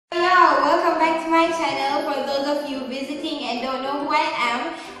my channel. For those of you visiting and don't know who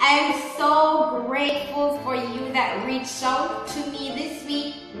I am so grateful for you that reached out to me this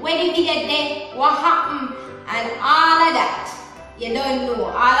week. When did you get there? What happened? And all of that. You don't know.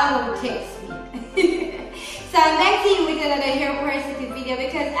 All of who text me. So I'm back to you with another hair porosity video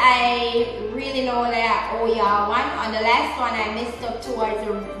because I really know that I owe y'all one. On the last one I messed up towards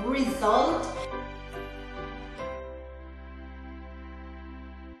the result.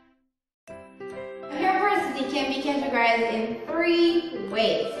 Hair porosity can be categorized in 3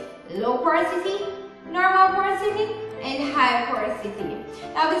 ways: low porosity, normal porosity, and high porosity.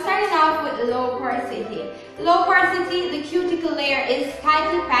 Now we're starting off with low porosity. Low porosity, the cuticle layer is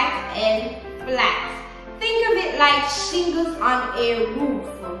tightly packed and flat. Think of it like shingles on a roof.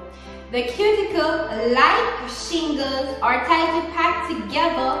 The cuticle, like shingles, are tightly packed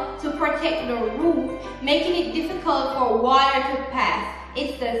together to protect the roof, making it difficult for water to pass.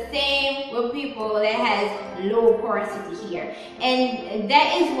 It's the same with people that has low porosity here. And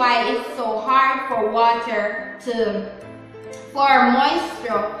that is why it's so hard for moisture to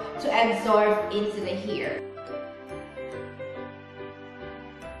absorb into the hair.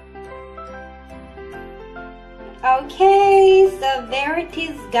 Okay, so there it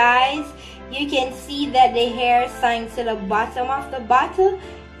is, guys. You can see that the hair sank to the bottom of the bottle,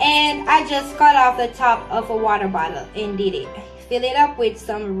 and I just cut off the top of a water bottle and did it. Fill it up with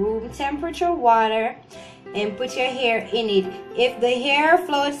some room temperature water and put your hair in it. If the hair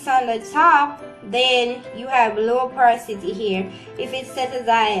floats on the top, then you have low porosity hair. If it settles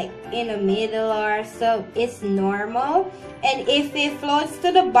like in the middle or so, it's normal. And if it floats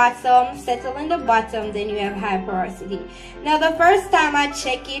to the bottom, settle in the bottom, then you have high porosity. Now the first time I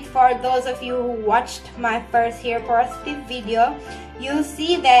check it, for those of you who watched my first hair porosity video, you'll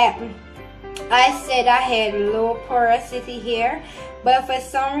see that I said I had low porosity hair, but for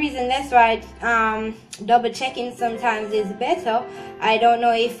some reason, that's why double checking sometimes is better. I don't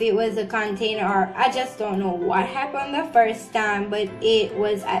know if it was a container or I just don't know what happened the first time, but it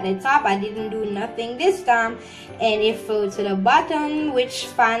was at the top. I didn't do nothing this time and it flew to the bottom, which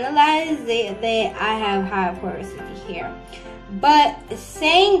finalized it that I have high porosity hair. But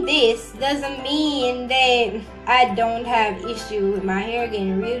saying this doesn't mean that I don't have issue with my hair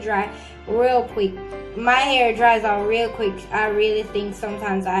getting real dry real quick. My hair dries out real quick. I really think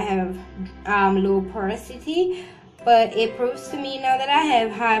sometimes I have low porosity, but it proves to me now that I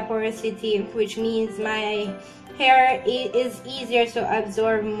have high porosity, which means my hair is easier to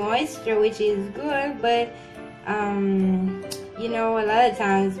absorb moisture, which is good. But you know, a lot of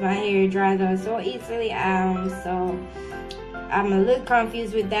times my hair dries out so easily, so I'm a little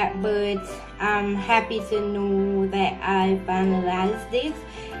confused with that, but I'm happy to know that I finalized this,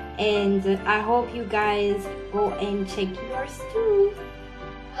 and I hope you guys go and check yours too.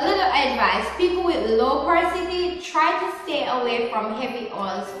 A little advice: people with low porosity, try to stay away from heavy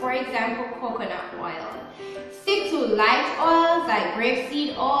oils, for example coconut oil. Stick to light oils like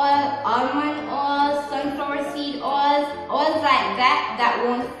grapeseed oil, almond oil, sunflower seed oils, oils like that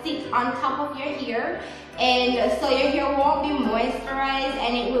won't stick on top of your hair, and so your hair won't be moisturized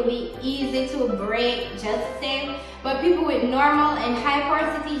and it will be easy to break just the same. But people with normal and high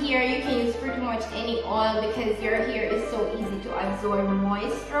porosity hair, you can use pretty much any oil because your hair is so easy to absorb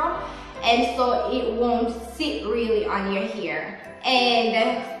moisture, and so it won't sit really on your hair. And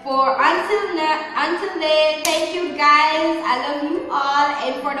until then, thank you guys. I love you all,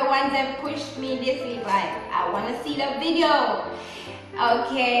 and for the ones that pushed me this week, like, I want to see the video.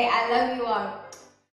 Okay, I love you all.